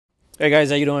Hey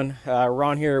guys, how you doing?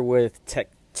 Ron here with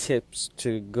Tech Tips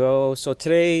to Go. So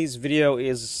today's video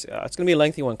is it's gonna be a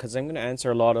lengthy one because I'm gonna answer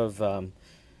a lot of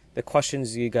the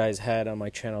questions you guys had on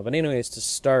my channel. But anyways, to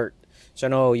start, so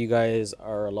I know you guys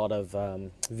are a lot of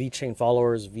Vechain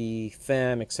followers,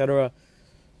 VFam, etc.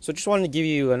 So just wanted to give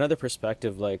you another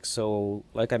perspective. Like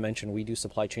I mentioned, we do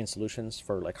supply chain solutions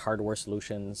for like hardware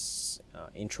solutions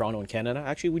in Toronto and Canada.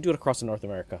 Actually, we do it across North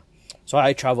America. So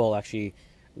I travel actually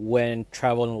when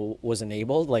travel was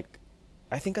enabled. Like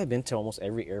I think I've been to almost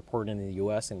every airport in the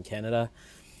US and Canada.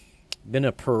 Been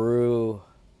to Peru,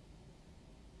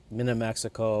 been to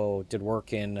Mexico, did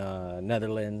work in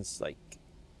Netherlands.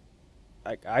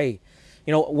 I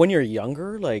when you're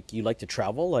younger, like you like to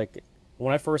travel. Like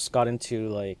when I first got into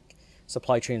like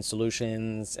supply chain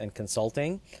solutions and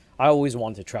consulting, I always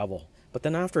wanted to travel. But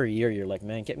then after a year, you're like,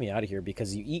 man, get me out of here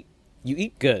because you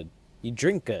eat good, you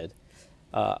drink good.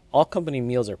 All company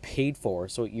meals are paid for,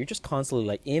 so you're just constantly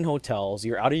like in hotels.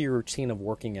 You're out of your routine of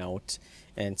working out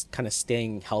and kind of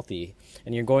staying healthy,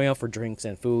 and you're going out for drinks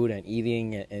and food and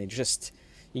eating, and it just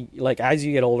like as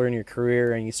you get older in your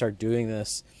career and you start doing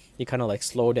this, you kind of like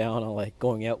slow down on like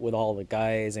going out with all the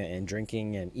guys and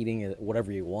drinking and eating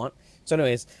whatever you want. So,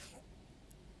 anyways,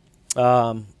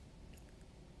 um,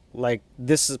 like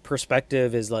this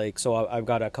perspective is like so I've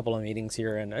got a couple of meetings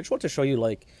here, and I just want to show you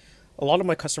like a lot of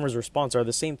my customers' response are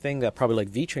the same thing that probably like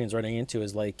VeChain's running into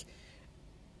is like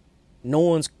no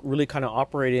one's really kind of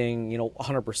operating,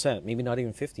 100%, maybe not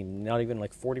even 50, not even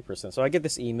like 40%. So I get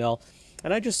this email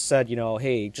and I just said,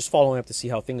 hey, just following up to see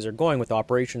how things are going with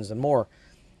operations and more.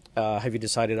 Have you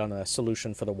decided on a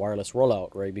solution for the wireless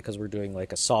rollout, right? Because we're doing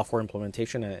like a software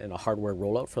implementation and a hardware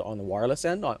rollout on the wireless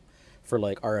end for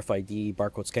like RFID,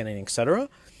 barcode scanning, etc.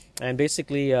 And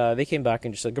basically, they came back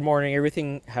and just said, good morning,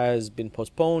 everything has been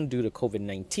postponed due to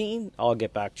COVID-19. I'll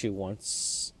get back to you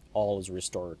once all is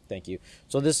restored. Thank you.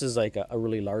 So this is like a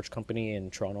really large company in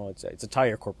Toronto. It's a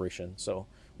tire corporation. So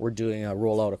we're doing a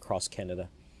rollout across Canada.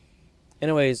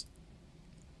 Anyways,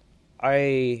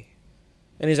 I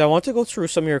want to go through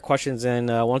some of your questions, and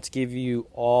I want to give you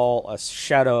all a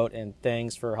shout out and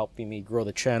thanks for helping me grow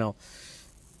the channel.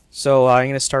 So I'm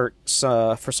going to start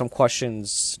for some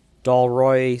questions.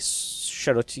 Dalroy,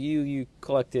 shout out to you. You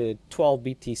collected 12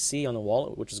 BTC on the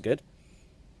wallet, which is good.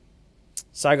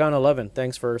 Saigon 11,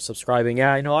 thanks for subscribing.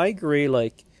 Yeah, I agree.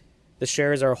 Like, the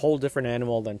shares are a whole different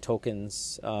animal than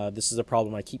tokens. This is a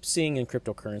problem I keep seeing in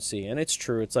cryptocurrency, and it's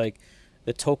true. It's like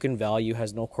the token value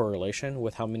has no correlation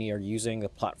with how many are using the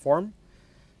platform.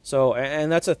 So,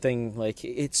 and that's a thing, like,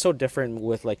 it's so different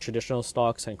with, like, traditional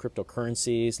stocks and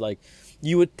cryptocurrencies. Like,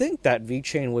 you would think that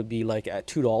VeChain would be, like, at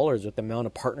 $2 with the amount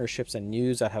of partnerships and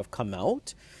news that have come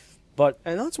out.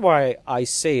 And that's why I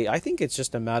say, I think it's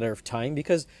just a matter of time,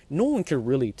 because no one can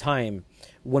really time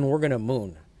when we're going to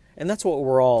moon. And that's what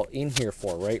we're all in here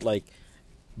for, right? Like,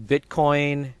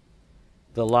 Bitcoin,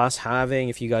 the last halving,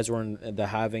 if you guys were in the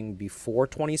halving before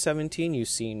 2017, you've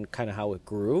seen kind of how it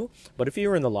grew. But if you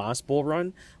were in the last bull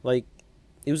run, like,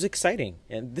 it was exciting.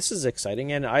 And this is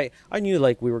exciting. And I knew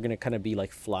like we were going to kind of be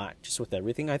like flat just with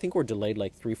everything. I think we're delayed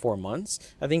like 3-4 months.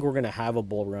 I think we're going to have a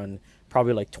bull run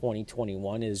probably like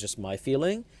 2021 is just my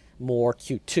feeling, more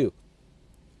Q2.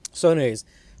 So anyways,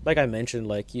 like I mentioned,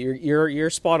 like you're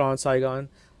spot on, Saigon.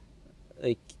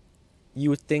 Like, you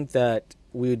would think that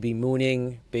we would be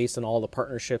mooning based on all the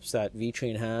partnerships that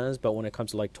VeChain has, but when it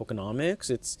comes to like tokenomics,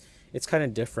 it's kind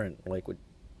of different, like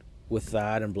with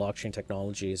that and blockchain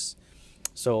technologies.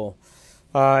 So,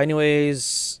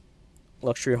 anyways,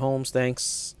 luxury homes,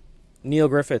 thanks. Neil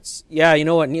Griffiths, yeah, you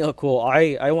know what, Neil, cool.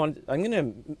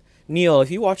 Neil,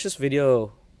 if you watch this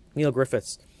video, Neil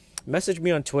Griffiths, message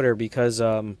me on Twitter because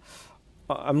I'm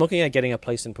looking at getting a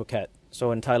place in Phuket,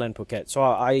 so in Thailand, Phuket. So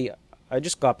I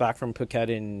just got back from Phuket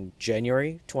in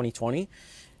January 2020,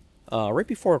 right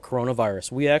before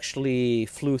coronavirus. We actually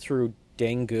flew through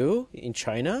Daegu in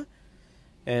China,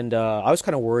 and I was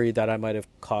kind of worried that I might have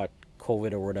caught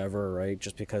COVID or whatever, right?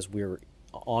 Just because we were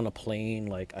on a plane,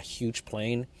 like a huge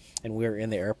plane, and we were in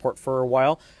the airport for a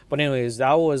while. But anyways,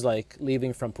 that was like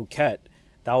leaving from Phuket.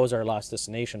 That was our last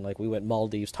destination. Like, we went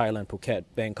Maldives, Thailand, Phuket,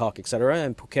 Bangkok, etc.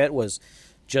 And Phuket was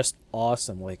just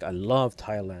awesome. Like, I love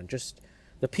Thailand. Just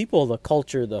the people, the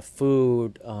culture, the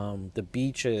food, the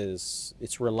beaches.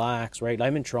 It's relaxed, right?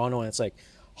 I'm in Toronto, and it's like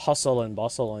hustle and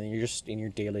bustle, and you're just in your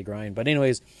daily grind. But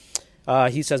anyways,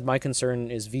 he says, my concern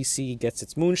is VC gets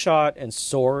its moonshot and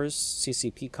soars.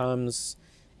 CCP comes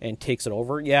and takes it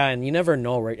over. Yeah, and you never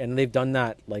know, right? And they've done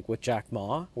that, like, with Jack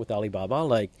Ma, with Alibaba.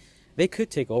 Like, they could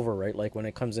take over, right? Like, when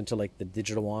it comes into, like, the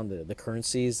digital one, the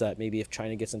currencies, that maybe if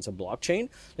China gets into blockchain,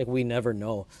 like, we never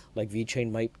know. Like,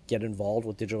 VeChain might get involved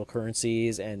with digital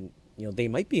currencies and you know, they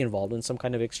might be involved in some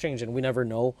kind of exchange, and we never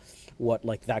know what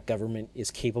like that government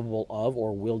is capable of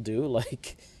or will do.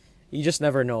 Like, you just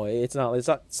never know. It's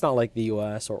not like the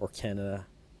US or Canada,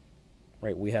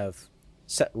 right? We have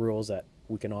set rules that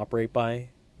we can operate by.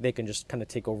 They can just kind of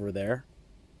take over there.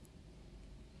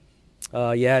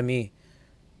 Yeah, me.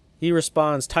 He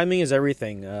responds, timing is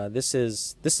everything.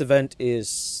 This event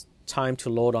is time to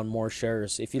load on more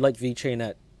shares. If you like Vechain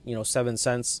at, you know, 7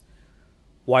 cents,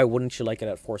 why wouldn't you like it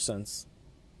at 4 cents?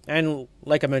 And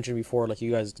like I mentioned before, like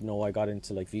you guys know, I got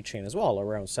into like Vechain as well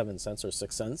around 7 cents or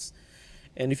 6 cents.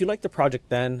 And if you like the project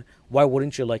then, why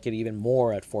wouldn't you like it even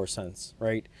more at 4 cents,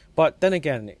 right? But then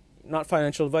again, not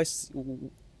financial advice.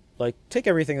 Like, take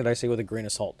everything that I say with a grain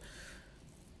of salt.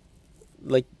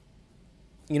 Like,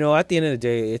 you know, at the end of the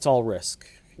day, it's all risk.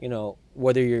 You know,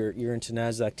 whether you're into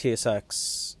NASDAQ,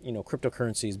 TSX, you know,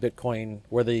 cryptocurrencies, Bitcoin,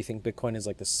 whether you think Bitcoin is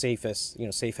like the safest, you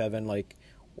know, safe haven, like,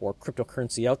 or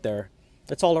cryptocurrency out there,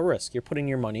 it's all a risk. You're putting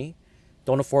your money,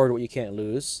 don't afford what you can't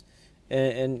lose,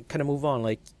 and kind of move on.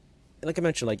 Like I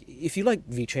mentioned, like, if you like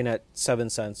Vechain at 7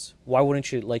 cents, why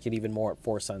wouldn't you like it even more at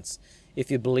 4 cents?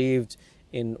 If you believed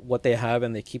in what they have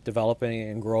and they keep developing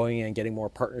and growing and getting more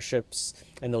partnerships,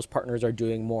 and those partners are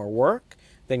doing more work,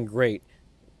 then great,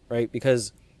 right?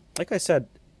 Because, like I said,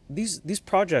 these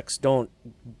projects don't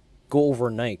go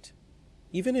overnight.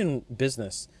 Even in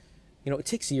business, you know, it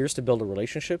takes years to build a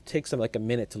relationship. It takes them like a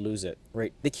minute to lose it,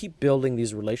 right? They keep building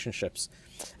these relationships,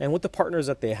 and with the partners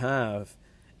that they have,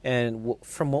 and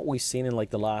from what we've seen in like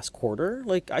the last quarter,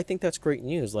 like, I think that's great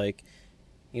news. Like,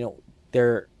 you know,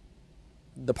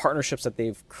 the partnerships that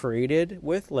they've created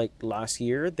with, like, last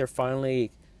year, they're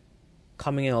finally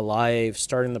coming in alive,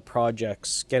 starting the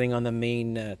projects, getting on the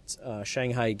main net,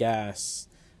 Shanghai Gas,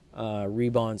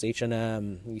 Rebonds,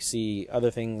 H&M. You see other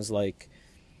things like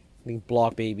the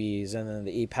Block Babies, and then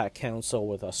the APAC Council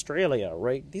with Australia,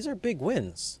 right? These are big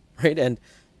wins, right? And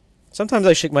sometimes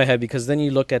I shake my head because then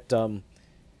you look at the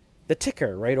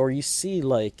ticker, right? Or you see,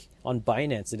 like, on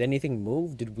Binance, did anything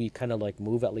move? Did we kind of like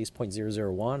move at least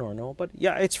 0.001 or no? But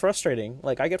yeah, it's frustrating.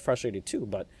 Like, I get frustrated too,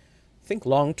 but think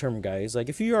long term, guys. Like,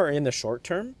 if you are in the short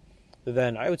term,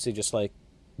 then I would say just like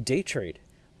day trade.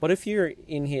 But if you're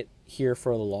in here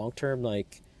for the long term,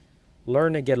 like,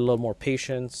 learn to get a little more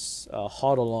patience,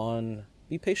 hodl on,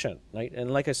 be patient, right?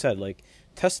 And like I said, like,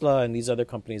 Tesla and these other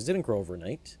companies didn't grow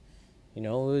overnight. You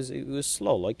know, it was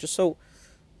slow. Like, just so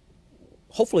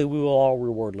hopefully we will all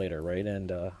reward later, right?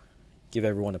 And give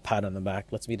everyone a pat on the back.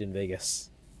 Let's meet in Vegas.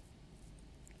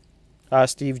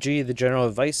 Steve G, the general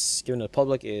advice given to the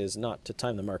public is not to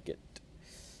time the market.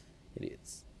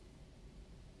 Idiots.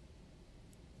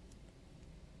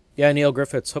 Yeah, Neil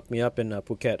Griffiths hooked me up in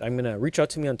Phuket. I'm going to reach out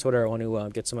to me on Twitter. I want to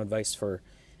get some advice for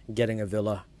getting a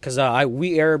villa. Because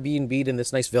we Airbnb'd in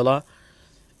this nice villa.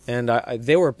 And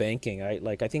they were banking.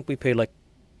 I think we paid, like,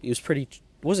 it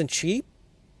wasn't cheap.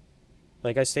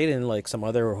 Like, I stayed in like some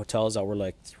other hotels that were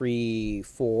like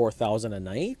 3,000-4,000 a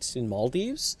night in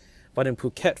Maldives, but in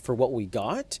Phuket, for what we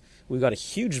got a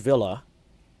huge villa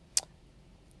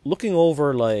looking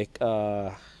over like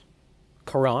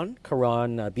Karan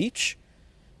Beach.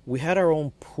 We had our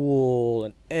own pool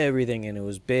and everything, and it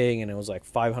was big, and it was like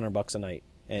 $500 a night,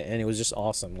 and it was just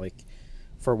awesome, like,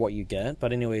 for what you get.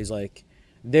 But anyways, like,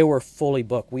 they were fully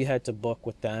booked. We had to book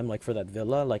with them, like, for that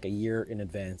villa, like a year in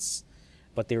advance.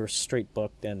 But they were straight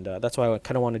booked, and that's why I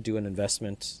kind of want to do an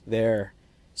investment there,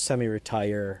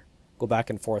 semi-retire, go back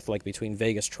and forth, like, between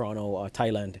Vegas, Toronto,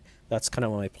 Thailand. That's kind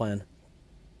of my plan.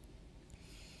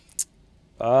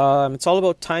 It's all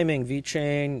about timing.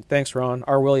 Vechain, thanks, Ron.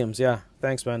 R. Williams, yeah,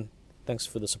 thanks, man. Thanks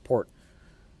for the support.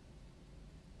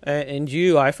 And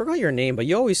you, I forgot your name, but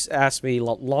you always ask me,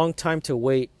 long time to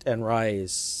wait and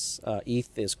rise.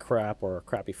 ETH is crap or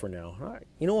crappy for now. All right.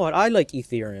 You know what? I like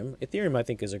Ethereum. Ethereum, I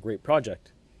think, is a great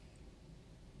project.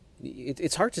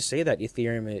 It's hard to say that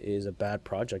Ethereum is a bad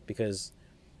project because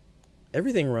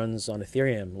everything runs on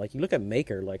Ethereum. Like, you look at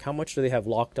Maker, like, how much do they have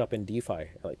locked up in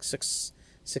DeFi? Like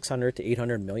 600 to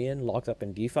 800 million locked up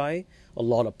in DeFi. A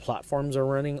lot of platforms are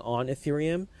running on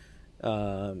Ethereum.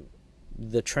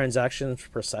 The transactions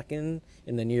per second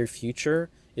in the near future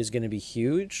is going to be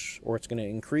huge, or it's going to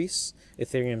increase.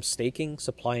 Ethereum staking,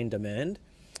 supply and demand.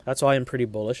 That's why I'm pretty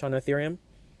bullish on Ethereum.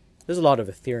 There's a lot of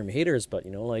Ethereum haters, but,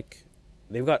 you know, like,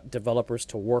 they've got developers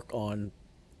to work on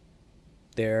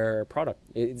their product.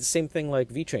 It's the same thing like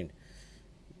Vechain.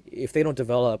 If they don't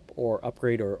develop or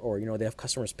upgrade, or you know, they have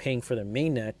customers paying for their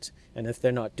mainnet, and if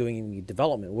they're not doing any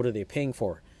development, what are they paying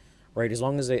for, right? As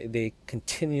long as they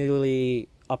continually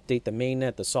update the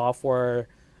mainnet, the software,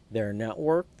 their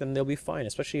network, then they'll be fine,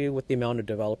 especially with the amount of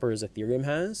developers Ethereum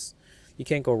has. you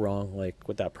can't go wrong like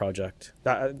with that project.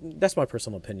 That's my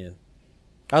personal opinion.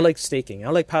 I like staking.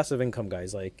 I like passive income,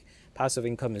 guys. Like passive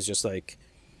income is just like,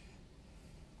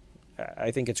 I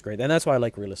think it's great, and that's why I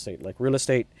like real estate. Like real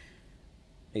estate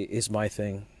is my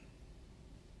thing.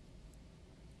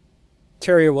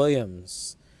 Terry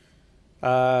Williams,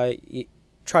 try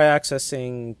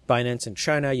accessing Binance in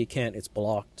China. You can't. It's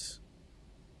blocked.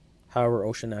 However,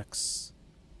 OceanX.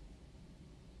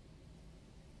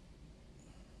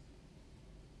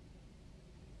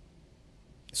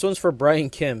 This one's for Brian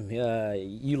Kim.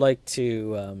 You like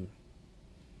to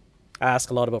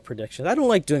ask a lot about predictions. I don't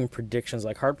like doing predictions,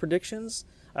 like hard predictions.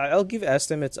 I'll give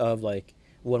estimates of like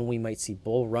when we might see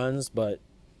bull runs, but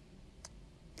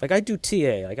like I do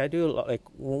TA. Like I do like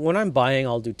when I'm buying,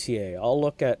 I'll do TA. I'll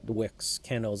look at the wicks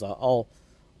candles. I'll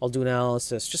do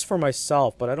analysis just for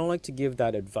myself, but I don't like to give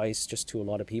that advice just to a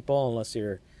lot of people unless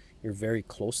you're very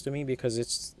close to me, because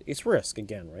it's risk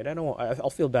again, right? I'll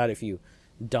feel bad if you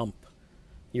dump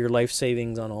your life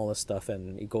savings on all this stuff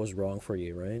and it goes wrong for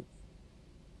you, right?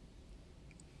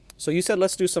 So you said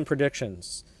let's do some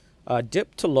predictions.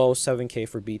 Dip to low 7K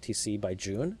for BTC by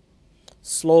June.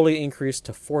 Slowly increase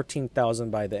to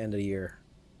 14,000 by the end of the year.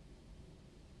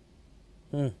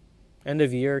 End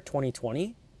of year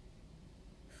 2020?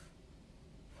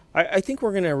 I think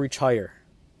we're going to reach higher.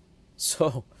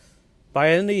 So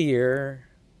by end of the year,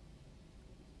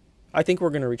 I think we're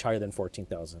going to reach higher than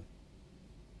 14,000.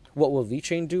 What will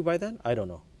Vechain do by then? I don't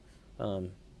know.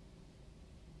 I'm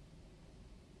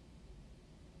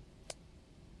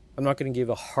not going to give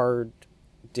a hard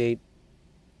date,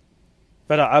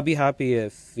 but I'll be happy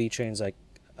if Vechain's like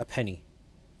a penny,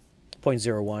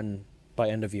 0.01 by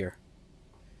end of year.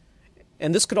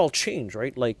 And this could all change,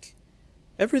 right? Like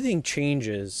everything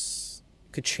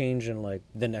could change in like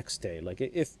the next day. Like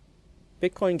if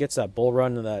Bitcoin gets that bull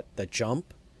run and that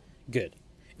jump, good.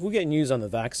 If we get news on the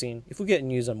vaccine, if we get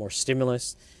news on more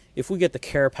stimulus, if we get the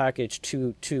care package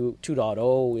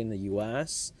 2.0 in the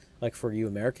US, like for you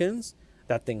Americans,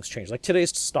 that things change. Like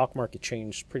today's stock market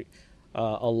changed pretty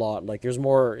a lot. Like there's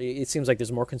more, it seems like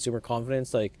there's more consumer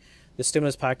confidence. Like the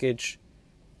stimulus package,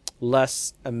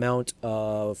 less amount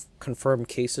of confirmed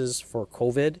cases for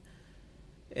COVID,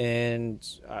 and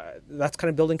that's kind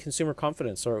of building consumer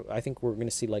confidence. So I think we're going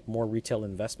to see like more retail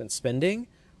investment spending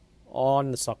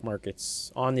on the stock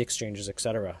markets, on the exchanges,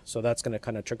 etc. So that's going to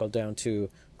kind of trickle down to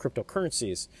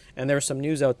cryptocurrencies. And there's some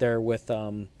news out there with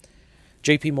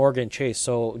JP Morgan Chase.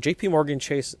 So JP Morgan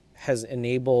Chase has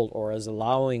enabled or is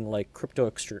allowing like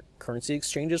cryptocurrency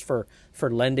exchanges for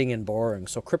lending and borrowing.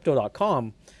 So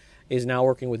crypto.com is now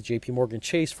working with JP Morgan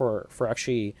Chase for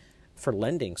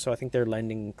lending. So I think they're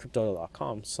lending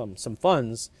crypto.com some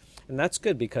funds, and that's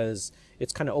good because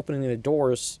it's kind of opening the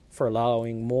doors for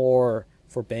allowing more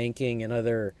for banking and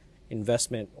other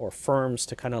investment or firms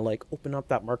to kind of like open up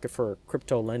that market for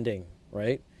crypto lending,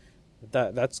 right?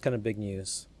 That's kind of big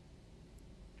news.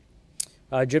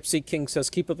 Gypsy King says,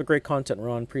 keep up the great content,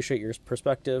 Ron. Appreciate your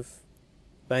perspective.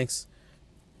 Thanks.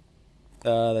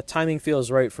 The timing feels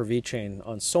right for Vechain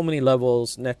on so many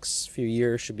levels. Next few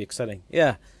years should be exciting.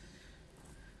 Yeah.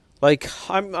 Like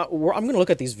I'm going to look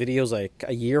at these videos like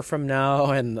a year from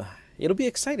now, and it'll be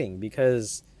exciting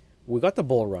because we got the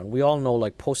bull run. We all know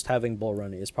like post-halving bull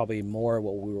run is probably more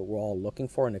what we're all looking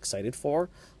for and excited for.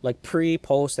 Like pre,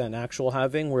 post, and actual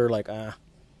halving, we're like,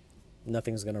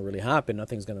 nothing's going to really happen.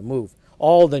 Nothing's going to move.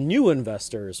 All the new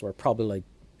investors were probably like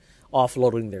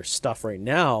offloading their stuff right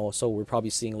now. So we're probably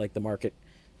seeing like the market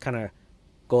kind of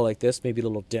go like this, maybe a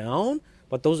little down.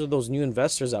 But those are those new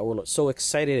investors that were so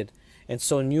excited and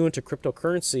so new into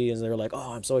cryptocurrency. And they're like,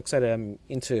 oh, I'm so excited. I'm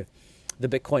into the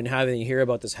Bitcoin halving. You hear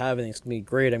about this halving. It's going to be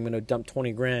great. I'm going to dump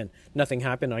 20 grand. Nothing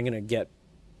happened. I'm going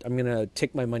to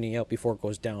take my money out before it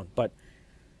goes down. But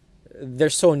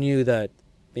they're so new that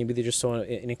maybe they're just so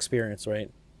inexperienced, right?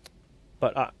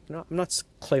 But I'm not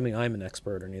claiming I'm an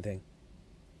expert or anything.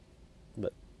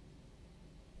 But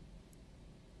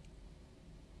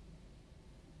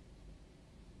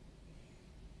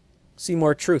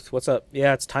Seymour Truth, what's up?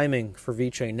 Yeah, it's timing for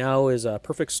Vechain. Now is a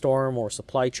perfect storm, or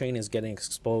supply chain is getting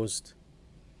exposed.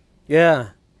 Yeah.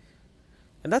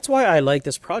 And that's why I like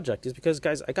this project, is because,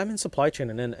 guys, like I'm in supply chain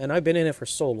and I've been in it for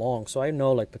so long. So I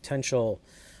know like potential,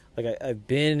 like I've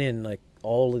been in like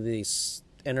all of these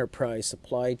enterprise,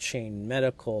 supply chain,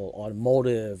 medical,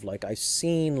 automotive. Like I've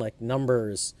seen like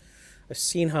numbers. I've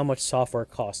seen how much software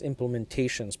costs,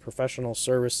 implementations, professional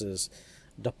services,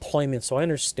 deployment. So I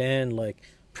understand like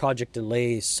project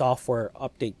delays, software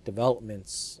update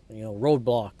developments,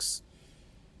 roadblocks.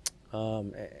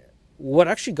 What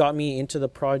actually got me into the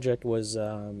project was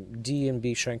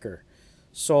D&B Schenker.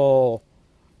 So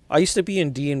I used to be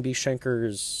in D&B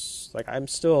Schenker's, like I'm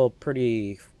still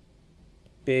pretty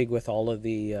big with all of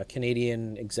the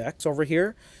Canadian execs over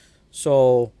here.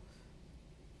 So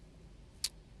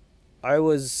I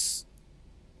was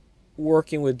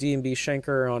working with D&B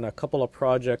Schenker on a couple of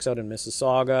projects out in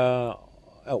Mississauga,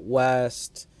 out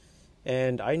west,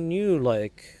 and I knew,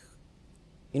 like,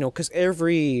 you know, because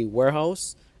every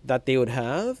warehouse that they would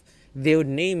have, they would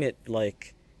name it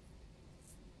like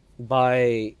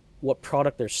by what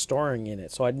product they're storing in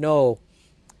it. So I'd know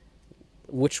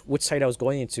which site I was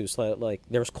going into. So like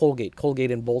there was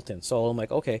Colgate in Bolton. So I'm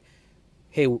like, okay,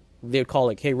 hey, they would call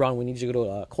like, hey Ron, we need you to go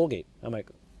to Colgate. I'm like,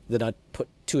 then I put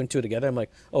two and two together. I'm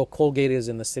like, oh, Colgate is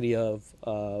in the city of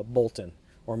Bolton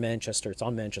or Manchester. It's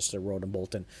on Manchester Road in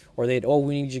Bolton. Or they'd, oh,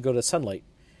 we need you to go to Sunlight.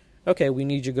 Okay, we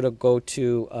need you to go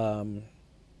to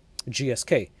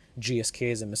GSK.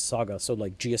 GSK is in Mississauga, so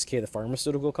like GSK, the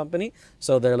pharmaceutical company,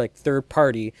 so they're like third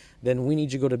party. Then we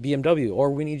need you to go to BMW, or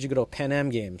we need you to go to Pan Am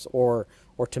Games, or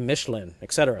to Michelin,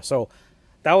 etc. So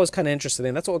that was kind of interesting,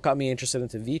 and that's what got me interested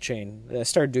into Vechain. I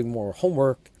started doing more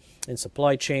homework in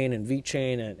supply chain and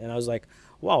Vechain, and I was like,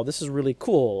 wow, this is really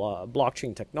cool.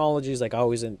 Blockchain technologies, like I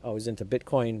was into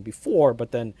Bitcoin before,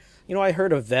 but then, you know, I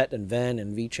heard of VET and VEN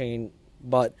and Vechain,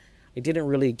 but I didn't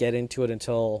really get into it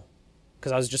until,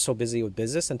 because I was just so busy with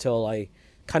business, until I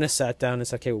kind of sat down and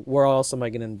said, okay, where else am I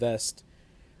going to invest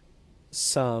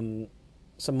some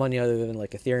money other than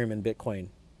like Ethereum and Bitcoin?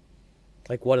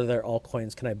 Like what other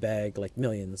altcoins can I bag like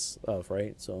millions of,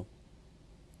 right? So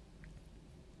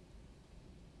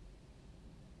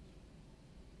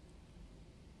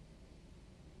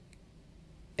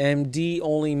MD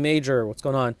only major, what's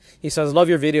going on? He says, love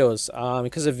your videos.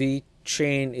 Because of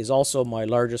Vechain is also my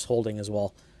largest holding as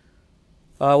well.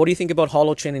 What do you think about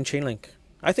Holochain and Chainlink?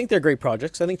 I think they're great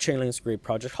projects. I think Chainlink's a great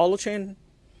project. Holochain,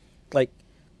 like,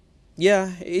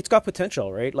 yeah, it's got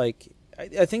potential, right? Like,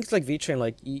 I think it's like Vechain,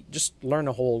 like, you just learn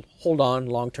to hold on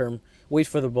long term, wait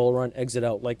for the bull run, exit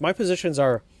out. Like, my positions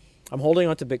are, I'm holding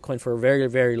on to Bitcoin for a very,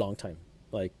 very long time.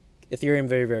 Like, Ethereum,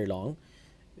 very, very long.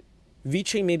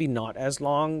 Vechain maybe not as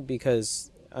long, because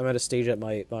I'm at a stage at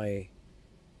my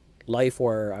life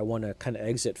where I want to kind of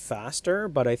exit faster,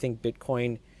 but I think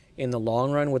Bitcoin in the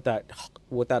long run, with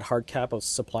that hard cap of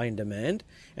supply and demand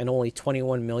and only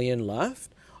 21 million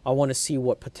left, I want to see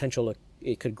what potential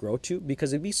it could grow to,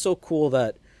 because it'd be so cool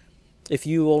that if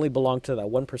you only belong to that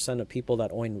 1% of people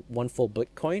that own one full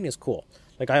Bitcoin is cool.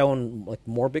 Like I own like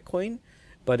more Bitcoin,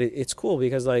 but it's cool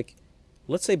because like,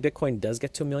 let's say Bitcoin does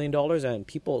get to $1 million and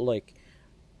people like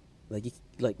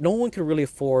no one can really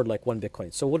afford like one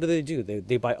Bitcoin. So what do?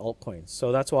 They buy altcoins.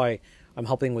 So that's why I'm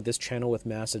helping with this channel with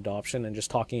mass adoption and just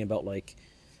talking about like,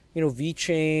 you know,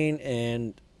 Vechain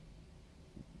and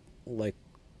like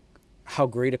how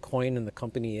great a coin and the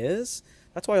company is.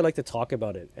 That's why I like to talk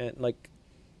about it. And like,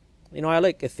 you know, I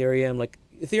like Ethereum. Like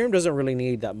Ethereum doesn't really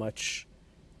need that much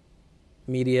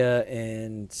media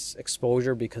and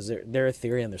exposure because they're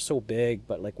Ethereum. They're so big.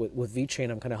 But like with Vechain,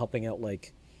 I'm kind of helping out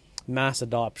like mass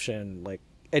adoption, like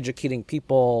educating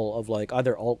people of like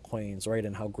other altcoins, right,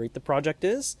 and how great the project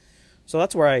is. So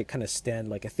that's where I kind of stand.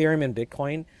 Like Ethereum and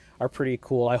Bitcoin are pretty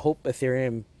cool. I hope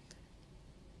Ethereum,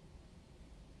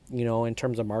 you know, in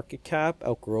terms of market cap,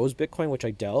 outgrows Bitcoin, which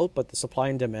I doubt. But the supply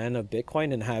and demand of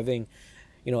Bitcoin and having,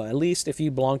 you know, at least if you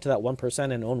belong to that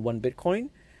 1% and own one Bitcoin,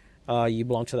 you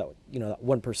belong to that, you know, that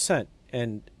 1%.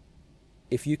 And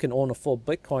if you can own a full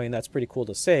Bitcoin, that's pretty cool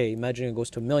to say. Imagine it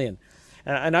goes to 1 million.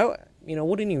 And I, you know,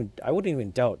 I wouldn't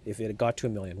even doubt if it got to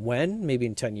 1 million. When? Maybe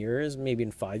in 10 years, maybe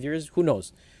in 5 years, who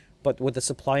knows? But with the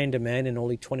supply and demand and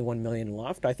only 21 million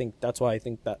left, I think that's why I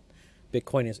think that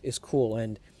Bitcoin is cool.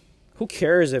 And who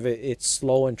cares if it's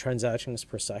slow in transactions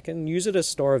per second? Use it as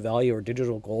store of value or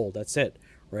digital gold. That's it,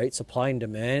 right? Supply and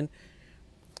demand.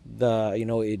 You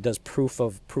know, it does proof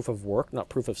of work, not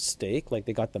proof of stake. Like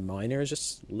they got the miners.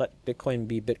 Just let Bitcoin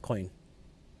be Bitcoin.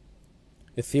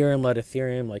 Ethereum, let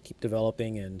Ethereum like keep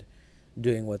developing and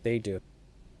doing what they do.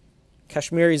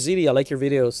 Kashmiri ZD, I like your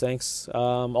videos, thanks.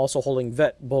 Also holding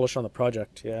VET, bullish on the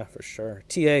project. Yeah, for sure.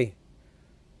 TA.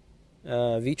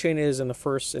 Vechain is in the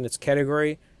first in its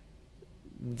category.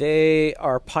 They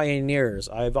are pioneers.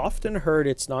 I've often heard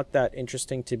it's not that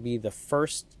interesting to be the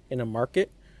first in a market.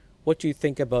 What do you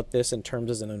think about this in terms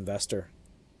as an investor?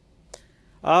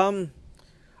 I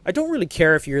don't really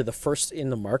care if you're the first in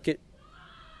the market.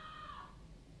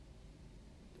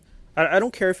 I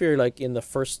don't care if you're like in the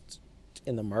first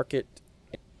in the market.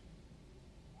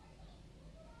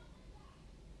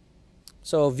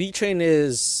 So Vechain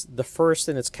is the first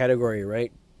in its category,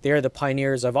 right? They're the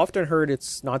pioneers. I've often heard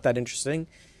it's not that interesting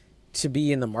to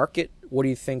be in the market. What do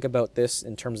you think about this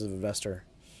in terms of investor?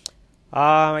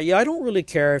 Yeah, I don't really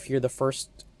care if you're the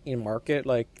first in market.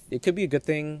 Like, it could be a good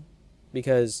thing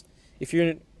because if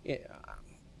you're,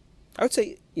 I would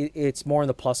say it's more on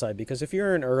the plus side because if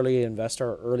you're an early investor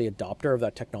or early adopter of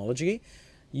that technology,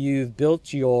 you've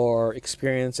built your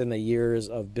experience in the years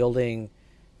of building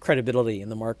credibility in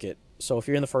the market. So if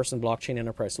you're in the first in blockchain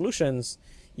enterprise solutions,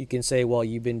 you can say, well,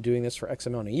 you've been doing this for X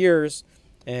amount of years,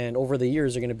 and over the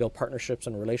years, you're going to build partnerships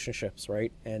and relationships,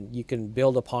 right? And you can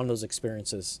build upon those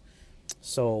experiences.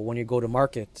 So when you go to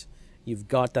market, you've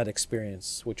got that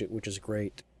experience, which is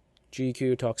great.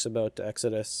 GQ talks about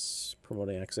Exodus,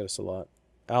 promoting Exodus a lot.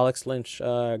 Alex Lynch,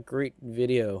 great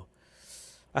video.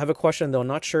 I have a question though,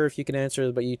 not sure if you can answer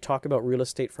it, but you talk about real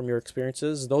estate from your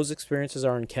experiences. Those experiences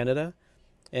are in Canada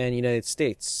and United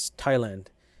States, Thailand.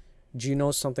 Do you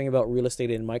know something about real estate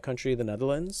in my country, the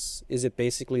Netherlands? Is it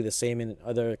basically the same in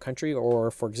other country, or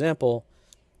for example,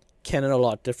 Canada a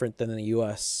lot different than in the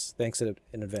US? Thanks in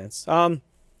advance. I'm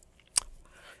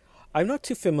not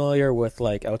too familiar with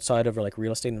like outside of like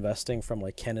real estate investing from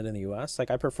like Canada and the US.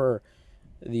 Like I prefer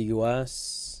the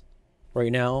US right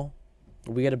now.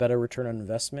 We get a better return on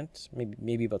investment,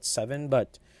 maybe about 7,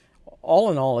 but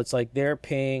all in all, it's like they're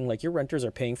paying, like your renters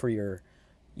are paying for your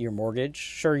mortgage.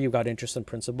 Sure, you've got interest and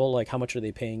principal. Like how much are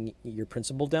they paying your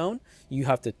principal down? You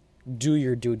have to do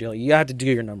your due diligence. You have to do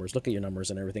your numbers, look at your numbers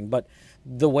and everything. But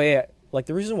the way, like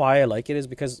the reason why I like it is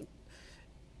because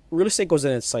real estate goes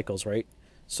in its cycles, right?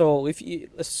 So if you,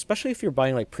 especially if you're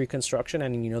buying like pre-construction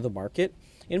and you know the market,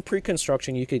 in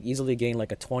pre-construction you could easily gain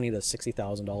like a $20,000 to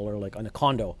 $60,000 like on a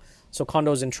condo. So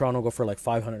condos in Toronto go for like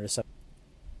 500 to 7.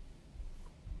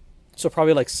 So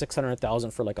probably like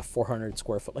 600,000 for like a 400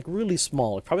 square foot, like really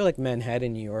small, probably like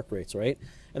Manhattan, New York rates, right?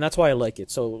 And that's why I like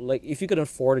it. So like if you could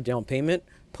afford a down payment,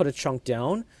 put a chunk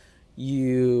down,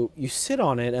 you sit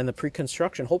on it, and the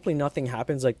pre-construction, hopefully nothing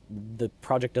happens, like the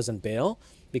project doesn't bail,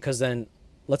 because then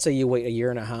let's say you wait a year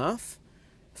and a half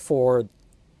for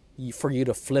you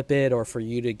to flip it or for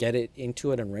you to get it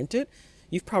into it and rent it,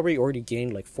 you've probably already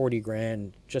gained like 40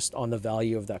 grand just on the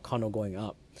value of that condo going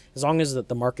up, as long as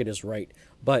the market is right.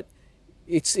 But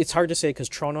it's hard to say because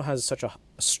Toronto has such a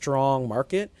strong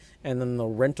market, and then the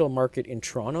rental market in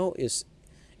Toronto is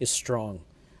strong.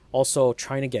 Also,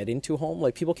 trying to get into home,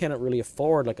 like people cannot really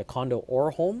afford like a condo or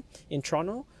a home in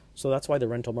Toronto, so that's why the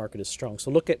rental market is strong.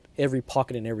 So look at every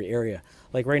pocket in every area.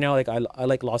 Like right now, like I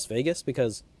like Las Vegas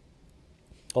because,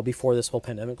 well, before this whole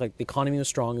pandemic, like the economy was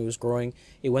strong, it was growing,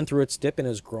 it went through its dip and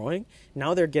is growing.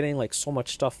 Now they're getting like so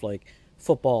much stuff like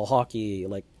football, hockey,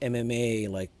 like MMA,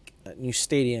 like a new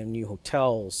stadium, new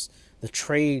hotels. The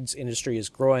trades industry is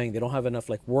growing. They don't have enough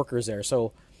like workers there.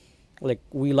 So like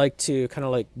we like to kind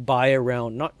of like buy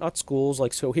around, not schools.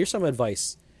 Like, so here's some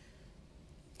advice.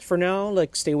 For now,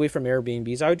 like stay away from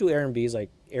Airbnbs. I would do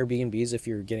Airbnbs if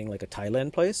you're getting like a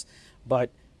Thailand place, but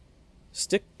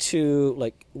stick to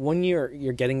like when you're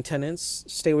getting tenants,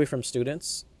 stay away from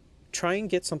students. Try and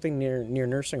get something near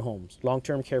nursing homes,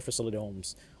 long-term care facility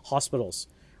homes, hospitals,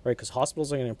 right? Because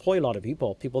hospitals are going to employ a lot of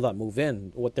people that move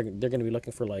in. What they're going to be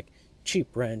looking for, like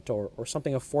cheap rent or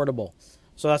something affordable.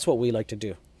 So that's what we like to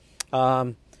do.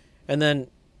 And then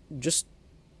just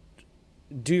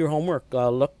do your homework.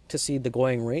 Look to see the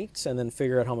going rates, and then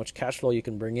figure out how much cash flow you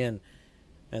can bring in,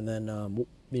 and then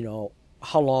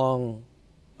how long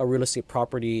a real estate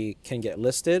property can get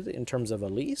listed in terms of a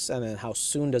lease, and then how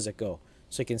soon does it go,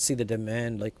 so you can see the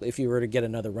demand. Like if you were to get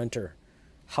another renter,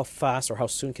 how fast or how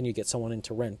soon can you get someone in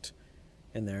to rent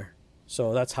in there?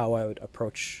 So that's how I would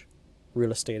approach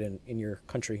real estate in your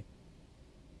country.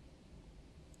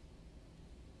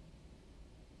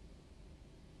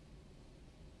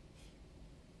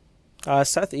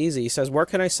 Seth Easy says, where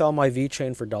can I sell my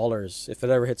Vechain for dollars if it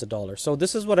ever hits $1? So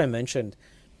this is what I mentioned.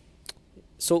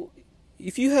 So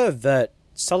if you have that,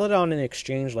 sell it on an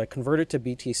exchange, like convert it to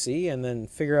BTC, and then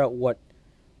figure out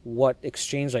what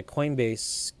exchange like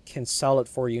Coinbase can sell it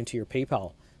for you into your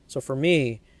PayPal. So for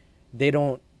me, they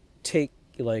don't take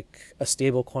like a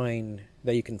stable coin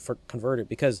that you can convert it,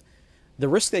 because the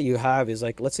risk that you have is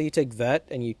like, let's say you take VET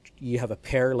and you have a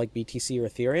pair like BTC or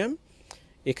Ethereum,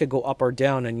 it could go up or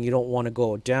down, and you don't want to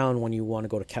go down when you want to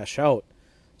go to cash out.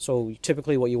 So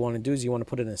typically what you want to do is you want to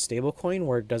put it in a stable coin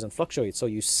where it doesn't fluctuate. So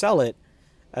you sell it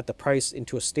at the price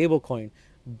into a stable coin,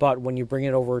 but when you bring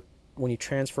it over, when you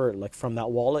transfer it like from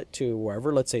that wallet to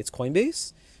wherever, let's say it's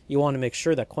Coinbase, you want to make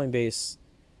sure that Coinbase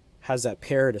has that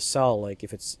pair to sell. Like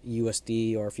if it's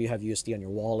USD, or if you have USD on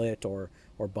your wallet, or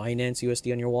Binance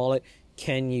USD on your wallet,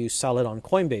 can you sell it on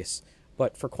Coinbase?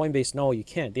 But for Coinbase, no, you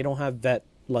can't. They don't have that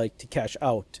like to cash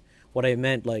out. What I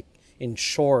meant, like in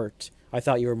short, I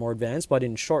thought you were more advanced, but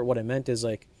in short, what I meant is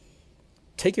like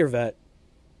take your VET,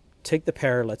 take the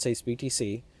pair, let's say it's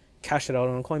BTC, cash it out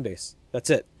on Coinbase. That's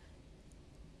it.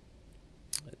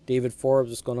 David Forbes,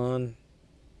 what's going on?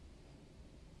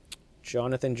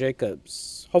 Jonathan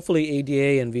Jacobs. Hopefully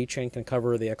ADA and Vechain can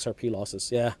cover the XRP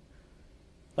losses. Yeah.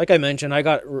 Like I mentioned, I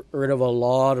got rid of a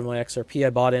lot of my XRP. I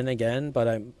bought in again,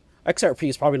 but XRP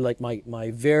is probably like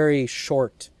my very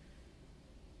short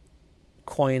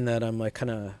coin that I'm like kind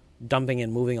of dumping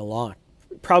and moving a lot.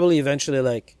 Probably eventually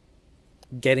like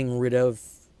getting rid of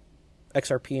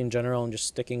XRP in general and just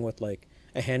sticking with like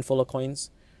a handful of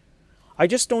coins. I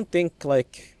just don't think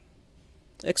like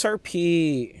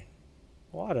XRP,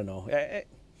 well, I don't know.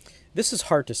 This is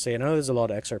hard to say. I know there's a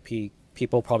lot of XRP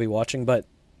people probably watching, but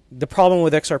the problem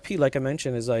with XRP, like I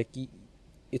mentioned, is like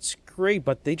it's great,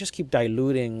 but they just keep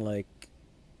diluting like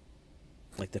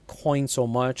the coin so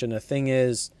much. And the thing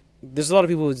is, there's a lot of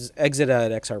people who just exit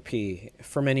at XRP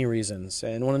for many reasons.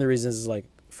 And one of the reasons is like,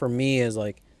 for me, is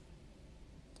like,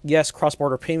 yes,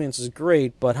 cross-border payments is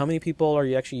great, but how many people are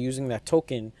you actually using that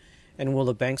token? And will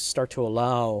the banks start to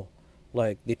allow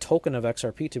like the token of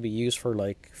XRP to be used for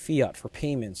like fiat, for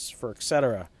payments, for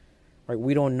etc.? Right?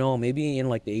 We don't know. Maybe in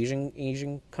like the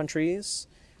Asian countries,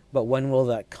 but when will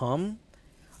that come?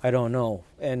 I don't know.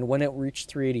 And when it reached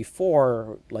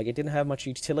 384, like it didn't have much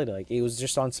utility. Like it was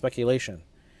just on speculation.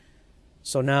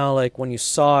 So now, like when you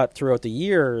saw it throughout the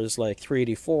years, like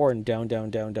 384 and down, down,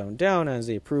 down, down, down. As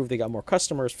they approved, they got more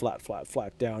customers. Flat, flat,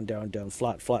 flat, down, down, down,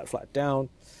 flat, flat, flat, down.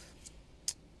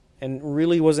 And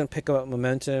really wasn't picking up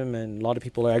momentum, and a lot of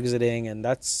people are exiting, and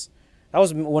that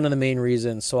was one of the main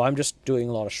reasons. So I'm just doing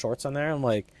a lot of shorts on there. I'm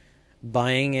like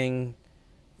buying in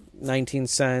 19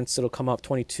 cents, it'll come up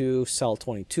 22, sell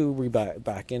 22,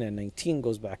 back in at 19,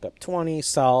 goes back up 20,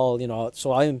 sell, you know.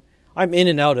 So I'm in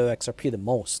and out of XRP the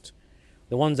most.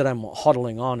 The ones that I'm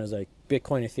hodling on is like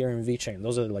Bitcoin, Ethereum, Vechain.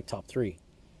 Those are like top 3.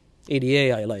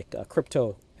 ADA I like,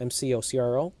 crypto,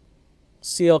 MCO,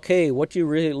 CLK, what do you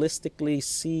realistically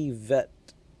see VET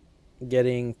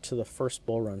getting to the first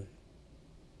bull run?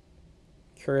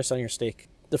 Curious on your stake.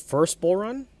 The first bull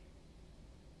run?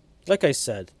 Like I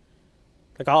said,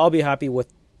 like I'll be happy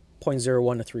with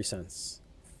 0.01 to 3 cents.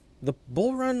 The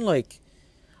bull run, like,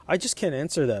 I just can't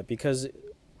answer that, because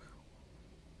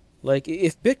like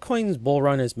if Bitcoin's bull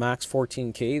run is max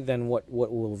 14K, then what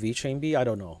will Vechain be? I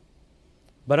don't know.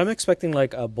 But I'm expecting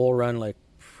like a bull run like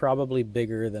probably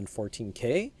bigger than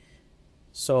 14K.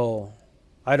 So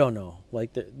I don't know.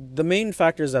 Like the main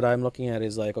factors that I'm looking at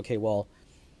is like, okay, well,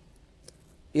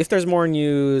 if there's more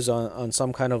news on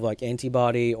some kind of like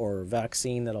antibody or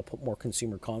vaccine that'll put more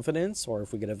consumer confidence, or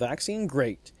if we get a vaccine,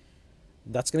 great.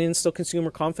 That's going to instill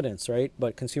consumer confidence, right?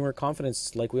 But consumer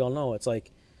confidence, like we all know, it's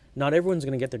like not everyone's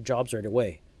going to get their jobs right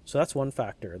away. So that's one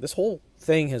factor. This whole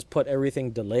thing has put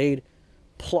everything delayed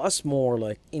plus more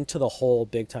like into the hole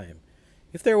big time.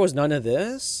 If there was none of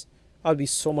this, I'd be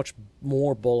so much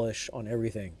more bullish on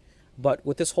everything. But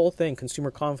with this whole thing,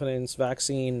 consumer confidence,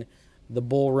 vaccine, the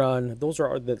bull run, those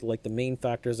are the main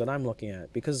factors that I'm looking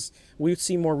at, because we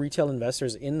see more retail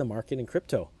investors in the market in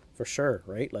crypto for sure,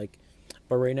 right? Like,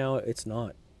 but right now it's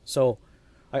not. So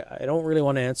I don't really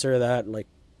want to answer that. Like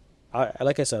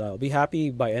I said, I'll be happy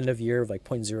by end of year of like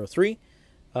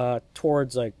 0.03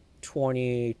 towards like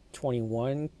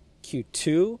 2021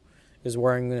 Q2 is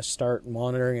where I'm going to start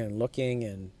monitoring and looking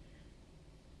and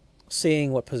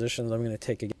seeing what positions I'm going to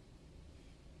take again.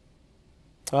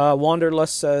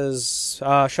 Wanderlust says,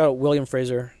 shout out William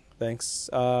Fraser, thanks.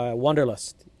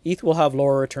 Wanderlust, ETH will have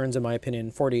lower returns in my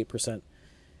opinion, 48%.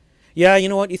 Yeah, you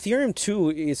know what, Ethereum too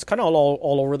is kind of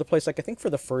all over the place. Like I think for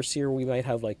the first year we might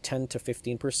have like 10 to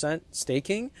 15%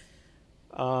 staking,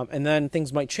 and then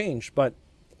things might change. But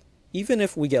even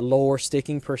if we get lower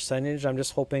staking percentage, I'm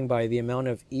just hoping by the amount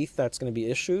of ETH that's going to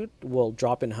be issued will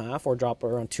drop in half or drop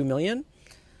around 2 million.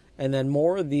 And then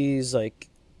more of these like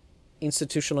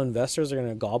institutional investors are going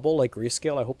to gobble like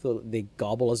Rescale. I hope they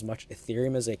gobble as much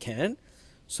Ethereum as they can.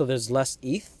 So there's less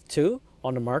ETH too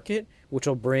on the market, which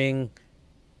will bring,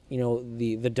 you know,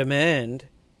 the demand,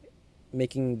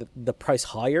 making the price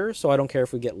higher. So I don't care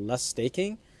if we get less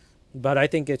staking, but I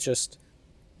think it's just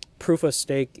proof of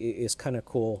stake is kind of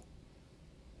cool.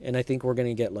 And I think we're going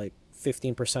to get like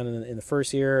 15% in the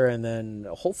first year, and then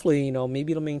hopefully, you know,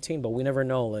 maybe it'll maintain, but we never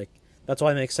know. Like, that's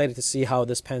why I'm excited to see how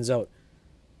this pans out.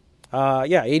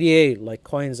 Yeah, ADA, like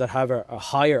coins that have a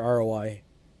higher ROI.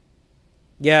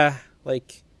 Yeah,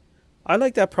 like I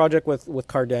like that project with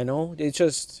Cardano. It's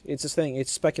this thing.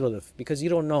 It's speculative because you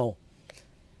don't know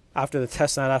after the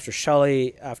testnet, after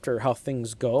Shelly, after how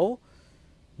things go.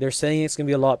 They're saying it's going to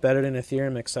be a lot better than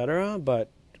Ethereum, etc. But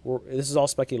this is all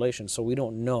speculation, so we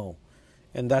don't know.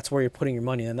 And that's where you're putting your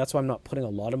money. And that's why I'm not putting a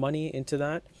lot of money into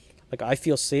that. Like, I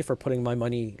feel safer putting my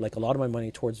money, like a lot of my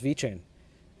money, towards Vechain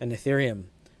and Ethereum,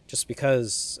 just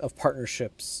because of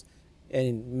partnerships.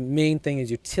 And main thing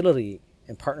is utility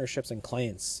and partnerships and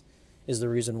clients is the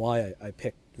reason why I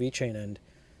picked Vechain. And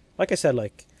like I said,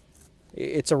 like,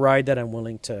 it's a ride that I'm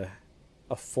willing to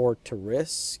afford to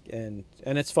risk, and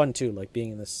it's fun too, like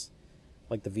being in this,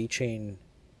 like the Vechain,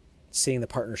 seeing the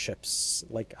partnerships.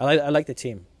 Like, I like the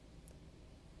team.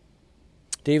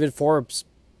 David Forbes,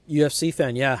 UFC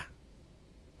fan, yeah.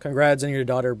 Congrats on your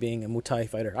daughter being a Muay Thai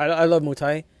fighter. I love Muay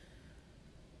Thai.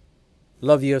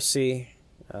 Love UFC.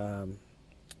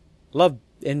 Love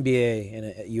NBA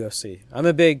and UFC. I'm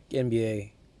a big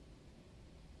NBA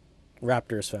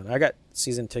Raptors fan. I got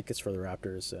season tickets for the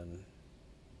Raptors, and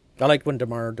I liked when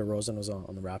DeMar DeRozan was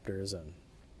on the Raptors, and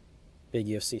big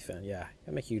UFC fan. Yeah,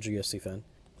 I'm a huge UFC fan.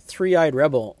 Three-Eyed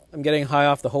Rebel. I'm getting high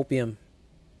off the hopium.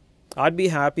 I'd be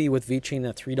happy with Vechain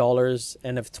at $3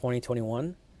 end of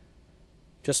 2021.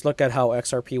 Just look at how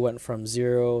XRP went from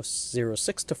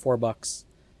 0.06 to $4.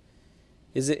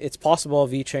 It's possible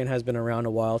Vechain has been around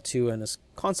a while too, and is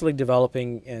constantly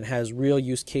developing and has real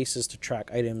use cases to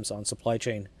track items on supply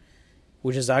chain,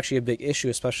 which is actually a big issue,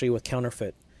 especially with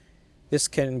counterfeit. This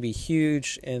can be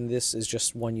huge, and this is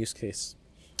just one use case.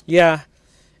 Yeah,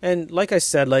 and like I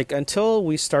said, like, until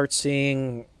we start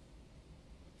seeing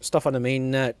stuff on the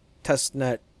mainnet,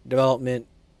 testnet, development,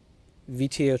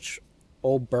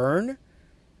 VTHO burn,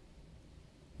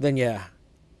 then yeah.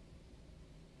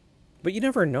 But you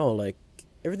never know, like,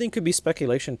 everything could be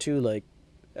speculation too. Like,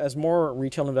 as more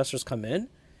retail investors come in,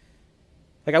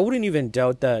 like, I wouldn't even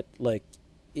doubt that, like,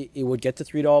 it would get to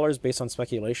 $3 based on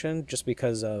speculation, just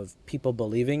because of people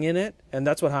believing in it. And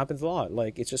that's what happens a lot.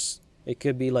 Like, it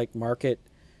could be like market,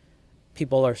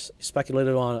 people are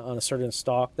speculated on a certain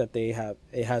stock that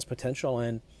it has potential,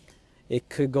 and it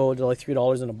could go to like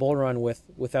 $3 in a bull run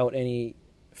without any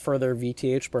further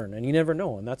VTH burn, and you never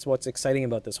know. And that's what's exciting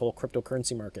about this whole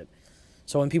cryptocurrency market.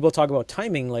 So when people talk about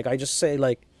timing, like, I just say,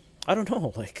 like, I don't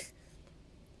know, like,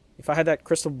 if I had that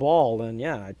crystal ball, then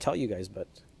yeah, I'd tell you guys. But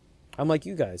I'm like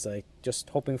you guys, like, just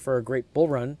hoping for a great bull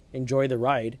run, enjoy the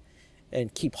ride,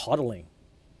 and keep hodling.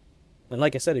 And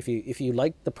like I said, if you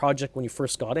liked the project when you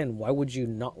first got in, why would you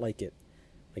not like it?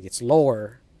 Like, it's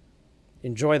lower,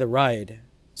 enjoy the ride,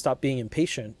 stop being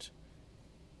impatient,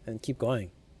 and keep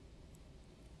going.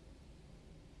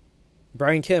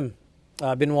 Brian Kim,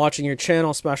 I've been watching your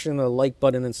channel, smashing the like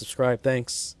button and subscribe.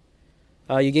 Thanks.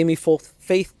 You gave me full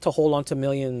faith to hold on to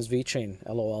millions Vechain.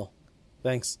 LOL.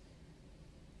 Thanks.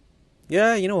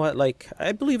 Yeah, you know what? Like,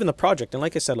 I believe in the project, and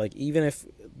like I said, like, even if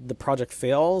the project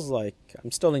fails, like,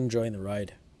 I'm still enjoying the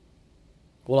ride.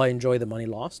 Will I enjoy the money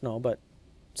lost? No, but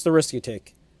it's the risk you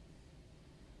take.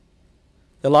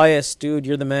 Elias, dude,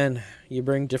 you're the man. You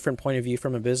bring different point of view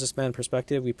from a businessman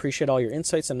perspective. We appreciate all your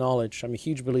insights and knowledge. I'm a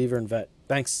huge believer in vet.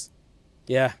 Thanks.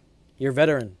 Yeah, you're a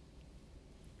veteran.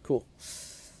 Cool.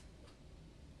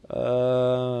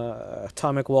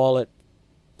 Atomic Wallet,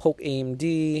 Poke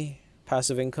AMD,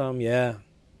 passive income, yeah.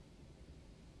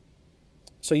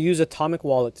 So use Atomic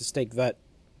Wallet to stake vet,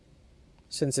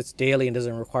 since it's daily and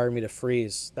doesn't require me to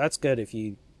freeze. That's good if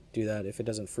you do that, if it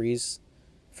doesn't freeze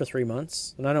for 3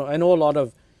 months. And I know a lot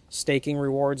of staking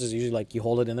rewards is usually like you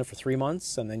hold it in there for 3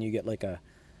 months, and then you get like a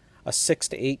 6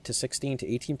 to 8 to 16 to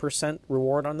 18%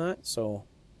 reward on that. So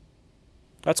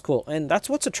that's cool. And that's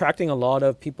what's attracting a lot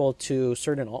of people to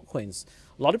certain altcoins.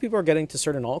 A lot of people are getting to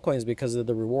certain altcoins because of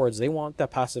the rewards. They want that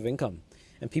passive income.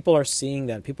 And people are seeing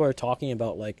that. People are talking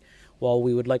about, like, well,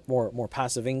 we would like more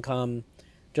passive income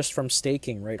just from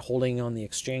staking, right? Holding on the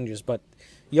exchanges. But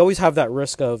you always have that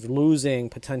risk of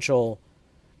losing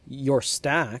your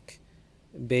stack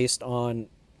based on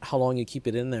how long you keep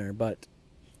it in there. But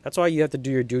that's why you have to do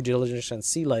your due diligence and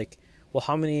see, like, well,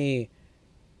 how many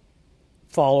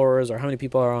followers or how many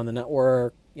people are on the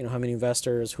network, you know, how many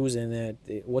investors, who's in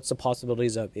it, what's the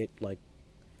possibilities of it, like,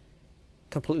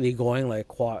 completely going like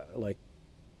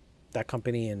that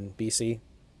company in BC.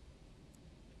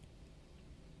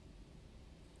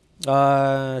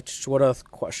 What other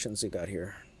questions you got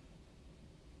here?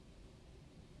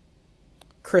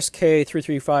 Chris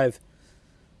K335.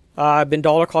 I've been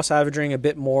dollar cost averaging a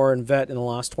bit more in VET in the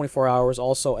last 24 hours.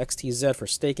 Also XTZ for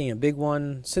staking, a big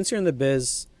one. Since you're in the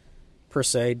biz, per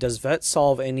se, does VET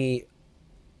solve any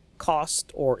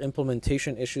cost or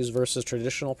implementation issues versus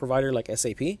traditional provider like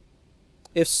SAP?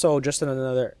 If so, just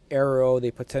another arrow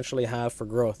they potentially have for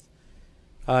growth.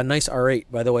 Nice R8,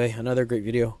 by the way. Another great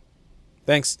video.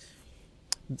 Thanks.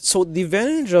 So the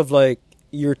advantage of, like,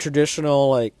 your traditional,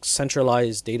 like,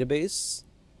 centralized database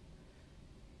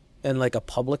and, like, a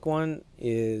public one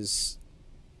is,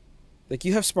 like,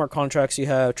 you have smart contracts, you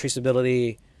have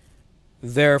traceability,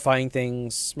 verifying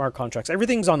things, smart contracts,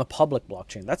 everything's on the public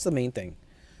blockchain. That's the main thing.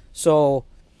 So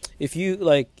if you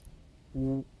like,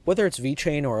 whether it's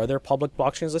Vechain or other public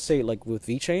blockchains, let's say like with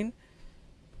Vechain,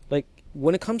 like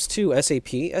when it comes to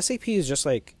SAP is just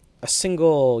like a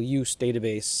single use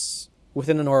database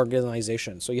within an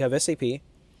organization. So you have SAP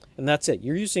and that's it.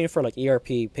 You're using it for like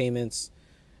ERP payments.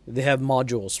 They have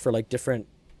modules for like different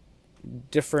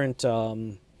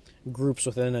groups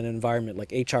within an environment,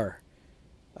 like HR,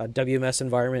 a WMS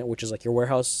environment, which is like your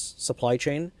warehouse supply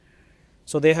chain.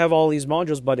 So they have all these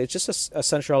modules, but it's just a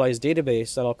centralized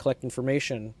database that'll collect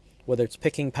information, whether it's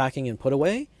picking, packing, and put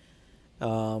away,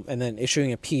 and then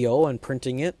issuing a PO and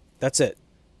printing it. That's it.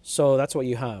 So that's what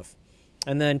you have.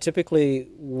 And then typically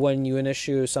when you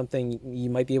issue something, you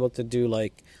might be able to do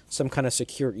like some kind of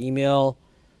secure email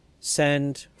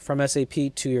send from SAP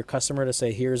to your customer to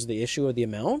say, here's the issue or the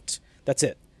amount. That's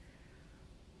it.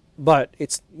 But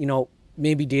it's, you know,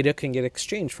 maybe data can get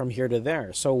exchanged from here to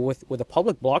there. So with a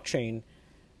public blockchain,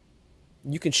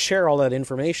 you can share all that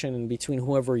information between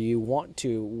whoever you want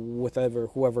to, with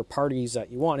whoever parties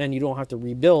that you want, and you don't have to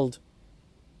rebuild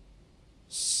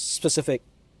specific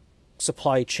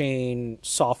supply chain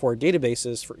software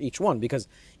databases for each one, because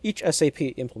each SAP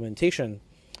implementation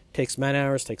takes man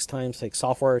hours, takes time, takes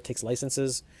software, takes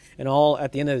licenses, and all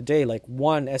at the end of the day, like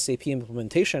one SAP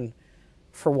implementation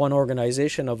for one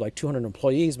organization of like 200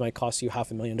 employees might cost you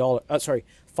 $5 million, $3 to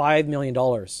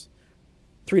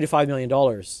 $5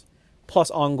 million,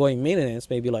 plus ongoing maintenance,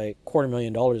 maybe like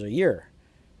 $250,000 a year,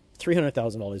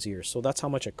 $300,000 a year. So that's how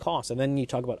much it costs. And then you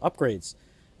talk about upgrades.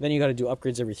 Then you got to do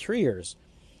upgrades every 3 years.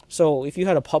 So if you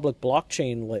had a public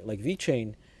blockchain like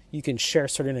Vechain, you can share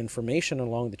certain information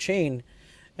along the chain.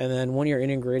 And then when you're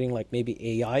integrating like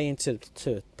maybe AI into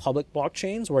public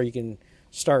blockchains, where you can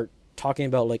start talking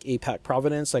about like APAC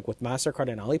provenance, like with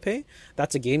MasterCard and Alipay,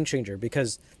 that's a game changer,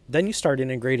 because then you start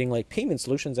integrating like payment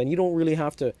solutions and you don't really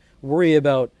have to worry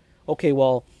about, okay,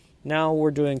 well, now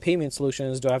we're doing payment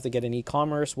solutions. Do I have to get an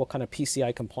e-commerce? What kind of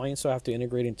PCI compliance do I have to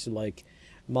integrate into like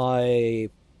my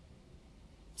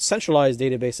centralized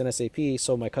database in SAP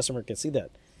so my customer can see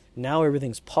that? Now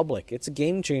everything's public. It's a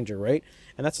game changer, right?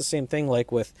 And that's the same thing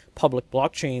like with public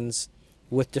blockchains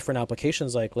with different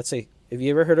applications. Like, let's say, have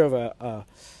you ever heard of a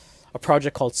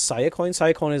project called Siacoin?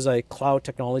 Siacoin is like cloud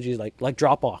technology, like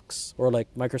Dropbox or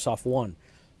like Microsoft One.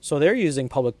 So they're using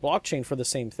public blockchain for the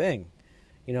same thing.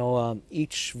 You know,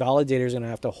 each validator is going to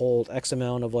have to hold X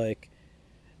amount of like,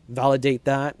 validate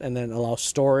that and then allow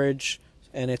storage.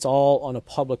 And it's all on a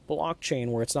public blockchain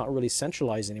where it's not really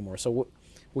centralized anymore. So,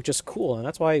 which is cool. And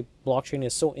that's why blockchain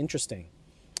is so interesting.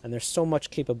 And there's so much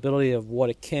capability of what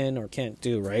it can or can't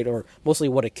do, right? Or mostly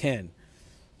what it can.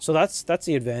 So that's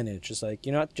the advantage. It's like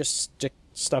you're not just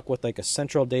stuck with like a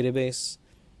central database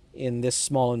in this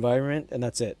small environment, and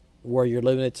that's it. Where you're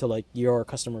limited to like your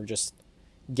customer just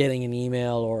getting an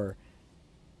email or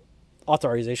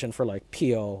authorization for like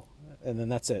PO, and then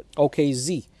that's it.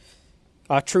 OKZ.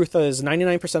 Truth is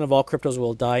 99% of all cryptos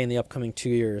will die in the upcoming 2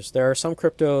 years. There are some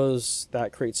cryptos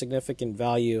that create significant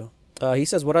value. He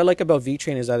says, what I like about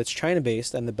Vechain is that it's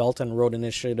China-based, and the Belt and Road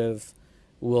Initiative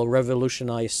will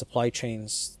revolutionize supply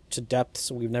chains to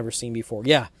depths we've never seen before.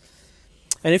 Yeah.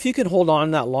 And if you can hold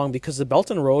on that long, because the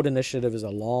Belt and Road Initiative is a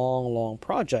long, long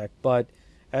project, but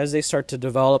as they start to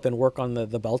develop and work on the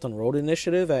Belt and Road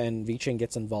Initiative and Vechain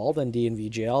gets involved and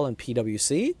DNVGL and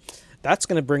PwC, that's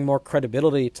going to bring more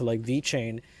credibility to like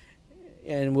Vechain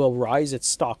and will rise its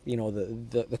stock. You know,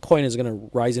 the coin is going to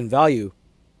rise in value.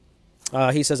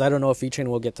 He says, I don't know if Vechain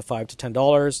will get to $5 to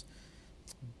 $10,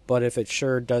 but if it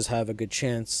sure does have a good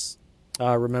chance,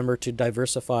 remember to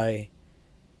diversify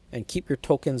and keep your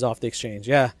tokens off the exchange.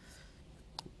 Yeah.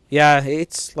 Yeah,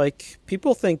 it's like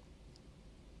people think,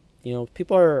 you know,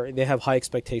 they have high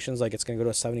expectations like it's going to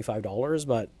go to $75,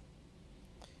 but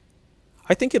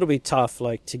I think it'll be tough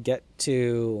like to get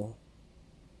to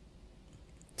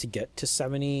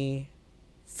 $75,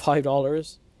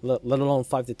 let alone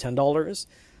 $5 to $10.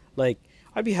 Like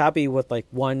I'd be happy with like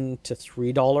 $1 to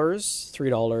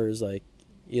 $3, like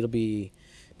it'll be,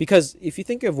 because if you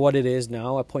think of what it is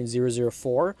now at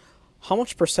 0.004, how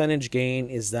much percentage gain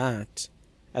is that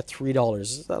at $3?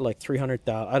 Is that like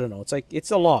 300,000? I don't know. It's like,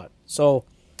 it's a lot. So,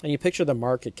 and you picture the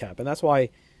market cap, and that's why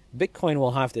Bitcoin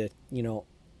will have to, you know,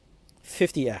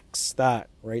 50x that,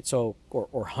 right? So,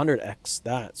 or 100x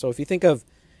that. So if you think of,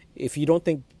 if you don't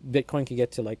think Bitcoin can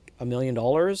get to like $1 million,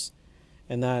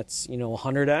 and that's, you know,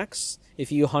 100x,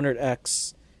 if you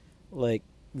 100x like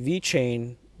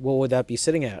Vechain, what would that be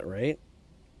sitting at, right?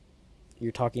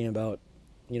 You're talking about,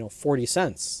 you know, 40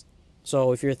 cents.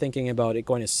 So if you're thinking about it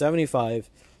going to 75,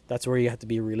 That's where you have to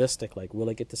be realistic. Like, will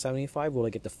it get to 75? Will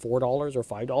it get to $4 or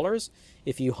 $5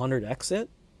 if you 100x it,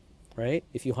 right?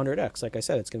 If you 100x, like I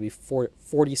said, it's going to be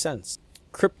 40 cents.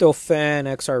 Crypto fan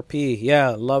XRP.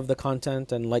 Yeah, love the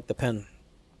content and like the pen.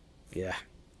 Yeah.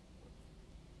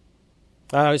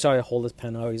 I always try to hold this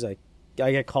pen.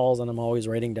 I get calls and I'm always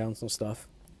writing down some stuff.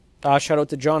 Shout out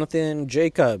to Jonathan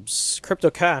Jacobs. Crypto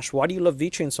Cash. Why do you love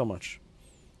Vechain so much?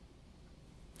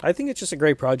 I think it's just a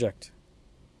great project.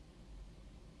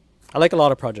 I like a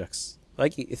lot of projects. I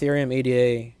like Ethereum,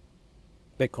 ADA,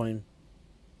 Bitcoin.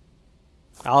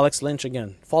 Alex Lynch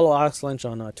again. Follow Alex Lynch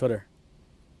on Twitter.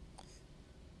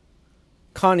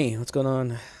 Connie, what's going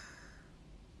on?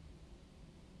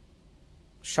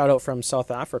 Shout out from South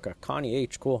Africa. Connie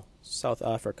H, cool. South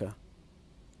Africa.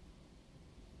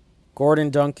 Gordon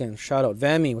Duncan, shout out.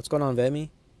 Vammy, what's going on, Vammy?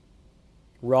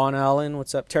 Ron Allen,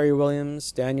 what's up? Terry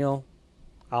Williams, Daniel,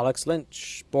 Alex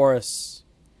Lynch, Boris.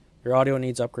 Your audio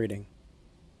needs upgrading.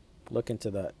 Look into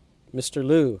that. Mr.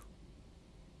 Lou.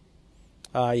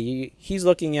 He's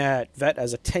looking at VET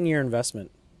as a 10-year investment.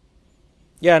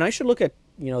 Yeah, and I should look at,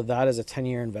 that as a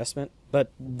 10-year investment.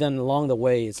 But then along the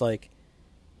way, it's like,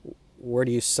 where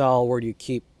do you sell? Where do you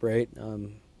keep, right?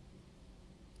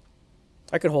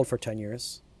 I could hold for 10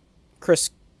 years.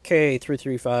 Chris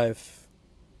K335.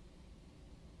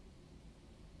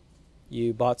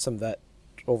 You bought some VET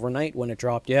overnight when it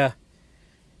dropped. Yeah.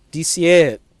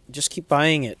 DCA it. Just keep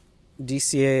buying it.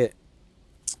 DCA it.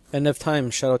 End of time.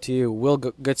 Shout out to you. Will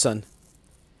Goodson.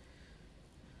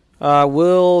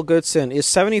 Will Goodson. Is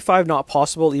 75 not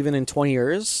possible even in 20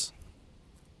 years?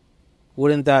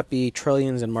 Wouldn't that be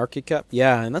trillions in market cap?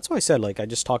 Yeah, and that's why I said, I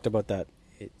just talked about that.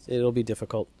 It'll be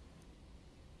difficult.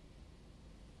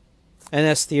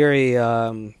 NS Theory,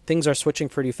 things are switching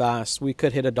pretty fast. We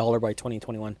could hit $1 by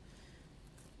 2021.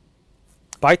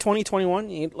 By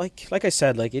 2021, like I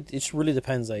said, it just really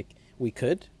depends. We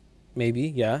could, maybe,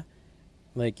 yeah.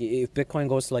 If Bitcoin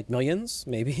goes to millions,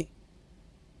 maybe.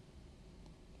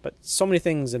 But so many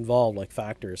things involved,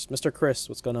 factors. Mr. Chris,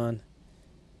 what's going on?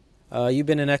 You've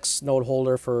been an X-Node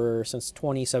holder since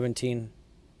 2017.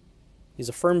 He's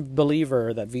a firm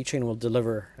believer that Vechain will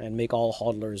deliver and make all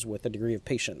hodlers with a degree of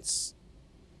patience.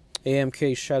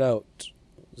 AMK shout out.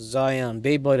 Zion,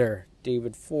 Beyblader,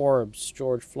 David Forbes,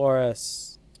 George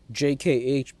Flores,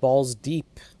 JKH, balls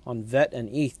deep on VET and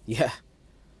ETH. Yeah,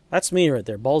 that's me right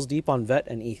there. Balls deep on VET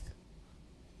and ETH.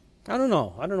 I don't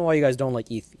know why you guys don't like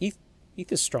ETH. ETH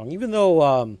is strong, even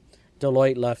though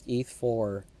Deloitte left ETH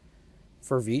for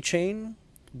Vechain.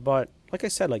 But like I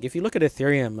said, if you look at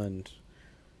Ethereum, and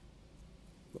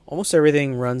almost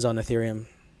everything runs on Ethereum.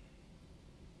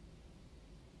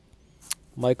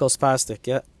 Michael Spastic,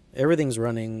 yeah. Everything's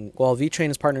running. Well, Vechain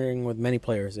is partnering with many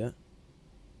players, yeah.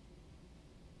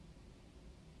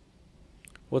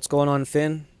 What's going on,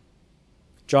 Finn?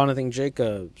 Jonathan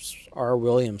Jacobs, R.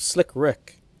 Williams, Slick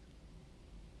Rick.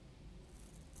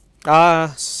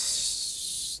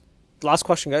 Last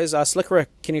question, guys. Slick Rick,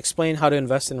 can you explain how to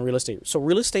invest in real estate? So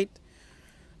real estate,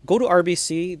 go to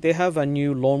RBC. They have a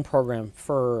new loan program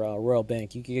for Royal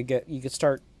Bank. You could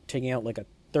start taking out a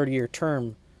 30-year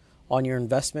term on your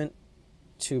investment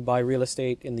to buy real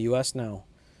estate in the U.S. now.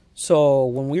 So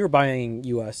when we were buying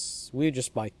U.S., we would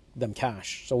just buy them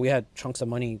cash. So we had chunks of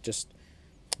money just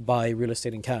buy real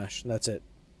estate in cash. And that's it.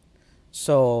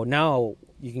 So now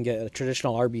you can get a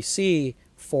traditional RBC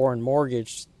foreign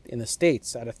mortgage in the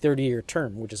States at a 30-year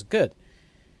term, which is good.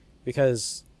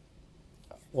 Because,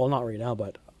 well, not right now,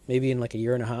 but maybe in a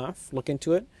year and a half, look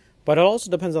into it. But it also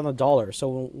depends on the dollar.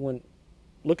 So when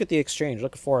look at the exchange,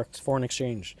 look at Forex, foreign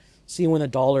exchange. See when the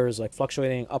dollar is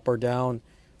fluctuating up or down,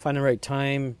 find the right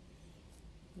time,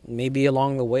 maybe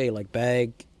along the way,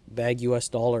 bag US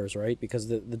dollars, right? Because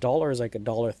the dollar is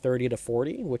 $1.30 to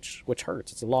 40, which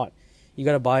hurts. It's a lot. You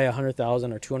got to buy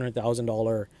 $100,000 or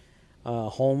 $200,000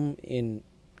 home in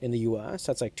the US.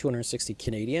 That's 260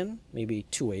 Canadian, maybe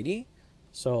 280.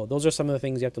 So those are some of the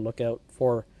things you have to look out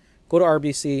for. Go to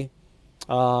RBC.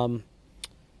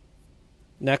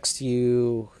 Next,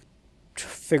 you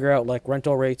figure out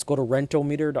rental rates. Go to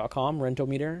rentometer.com,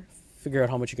 rentometer. Figure out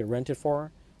how much you can rent it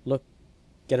for.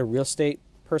 Get a real estate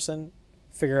person.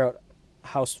 Figure out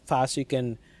how fast you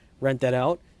can rent that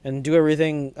out, and do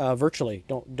everything virtually.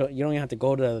 You don't even have to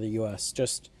go to the US.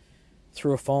 Just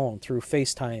through a phone, through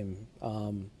FaceTime.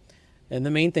 And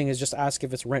the main thing is just ask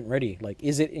if it's rent ready.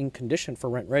 Is it in condition for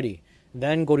rent ready?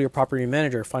 Then go to your property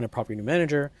manager. Find a property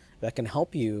manager that can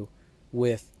help you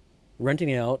with renting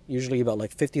it out, usually about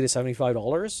 $50 to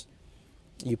 $75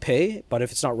 you pay, but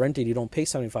if it's not rented, you don't pay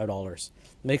 $75.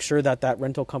 Make sure that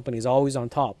rental company is always on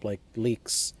top,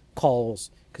 leaks,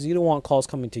 calls, because you don't want calls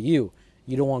coming to you.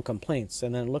 you don't want complaints.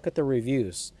 And then look at the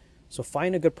reviews. So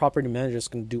find a good property manager that's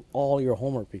going to do all your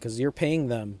homework, because you're paying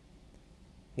them,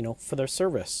 you know, for their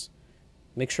service.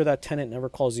 Make sure that tenant never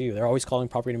calls you. They're always calling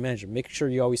property manager. Make sure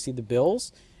you always see the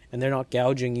bills and they're not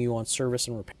gouging you on service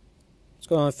and repair. What's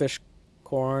going on, Fish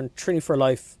Corn? Trini for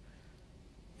life.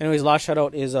 Anyways, last shout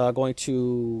out is going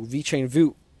to Vechain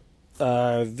View.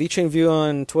 Vechain View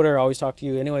on Twitter. I always talk to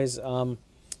you. Anyways,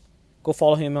 go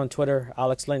follow him on Twitter,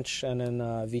 Alex Lynch, and then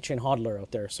Vechain Hodler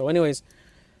out there. So anyways,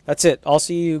 that's it. I'll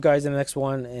see you guys in the next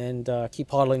one, and keep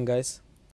hodling, guys.